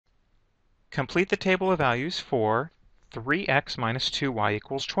Complete the table of values for 3x minus 2y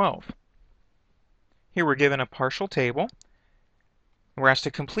equals 12. Here we're given a partial table. We're asked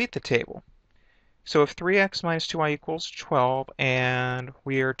to complete the table. So if 3x minus 2y equals 12 and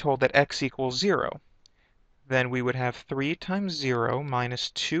we are told that x equals 0, then we would have 3 times 0 minus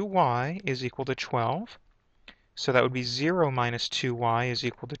 2y is equal to 12. So that would be 0 minus 2y is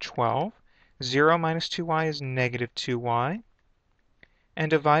equal to 12. 0 minus 2y is negative 2y. And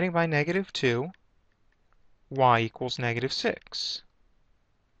dividing by negative 2, y equals negative 6.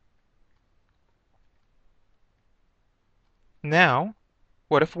 Now,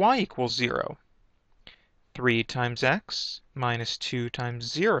 what if y equals 0? 3 times x minus 2 times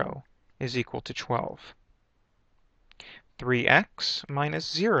 0 is equal to 12. 3x minus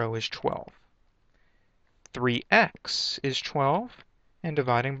 0 is 12. 3x is 12, and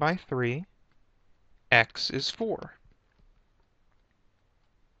dividing by 3, x is 4.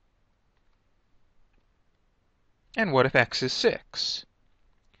 And what if x is 6?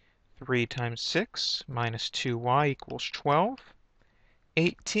 3 times 6 minus 2y equals 12.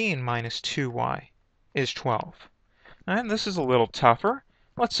 18 minus 2y is 12. And this is a little tougher.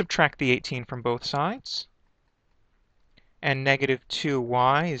 Let's subtract the 18 from both sides. And negative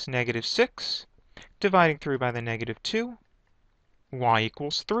 2y is negative 6. Dividing through by the negative 2, y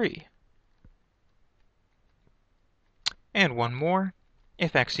equals 3. And one more.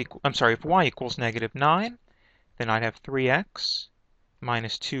 If y equals negative 9, then I'd have 3x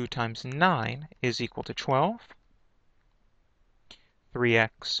minus 2 times 9 is equal to 12.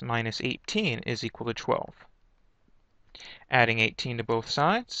 3x minus 18 is equal to 12. Adding 18 to both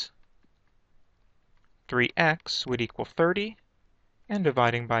sides, 3x would equal 30, and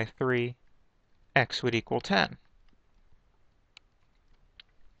dividing by 3, x would equal 10.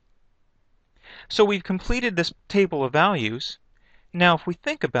 So we've completed this table of values. Now if we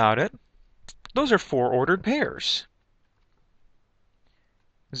think about it, those are four-ordered pairs.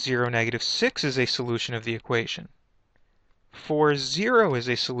 0, negative 6 is a solution of the equation. 4, 0 is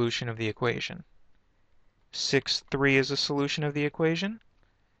a solution of the equation. 6, 3 is a solution of the equation.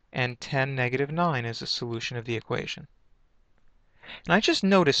 And 10, negative 9 is a solution of the equation. And I just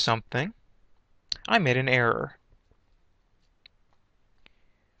noticed something. I made an error.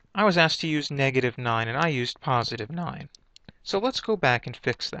 I was asked to use negative 9, and I used positive 9. So let's go back and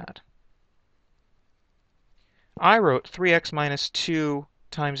fix that. I wrote 3x minus 2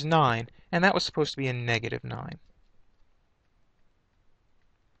 times 9, and that was supposed to be a negative 9.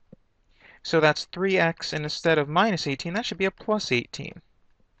 So that's 3x, and instead of minus 18, that should be a plus 18.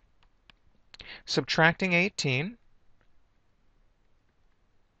 Subtracting 18,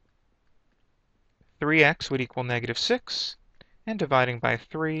 3x would equal negative 6, and dividing by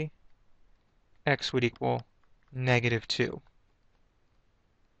 3, x would equal negative 2.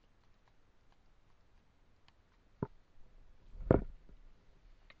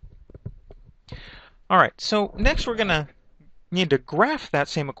 All right, so next we're going to need to graph that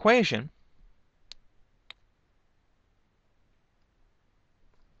same equation.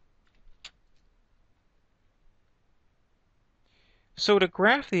 So to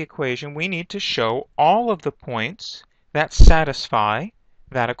graph the equation, we need to show all of the points that satisfy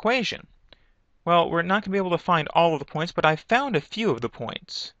that equation. Well, we're not going to be able to find all of the points, but I found a few of the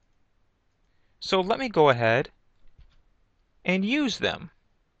points. So let me go ahead and use them.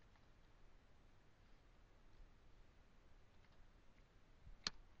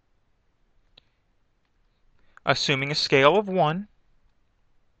 Assuming a scale of 1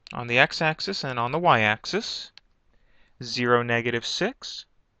 on the x-axis and on the y-axis, 0, negative 6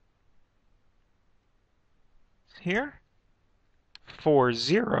 here, 4,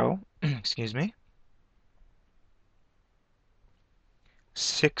 0, excuse me,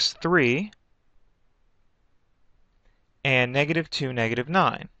 6, 3, and negative 2, negative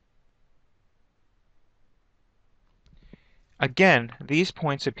 9. Again, these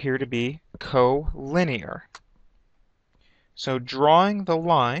points appear to be collinear. So drawing the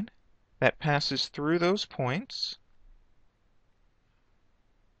line that passes through those points,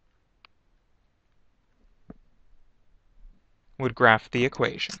 would graph the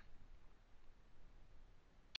equation.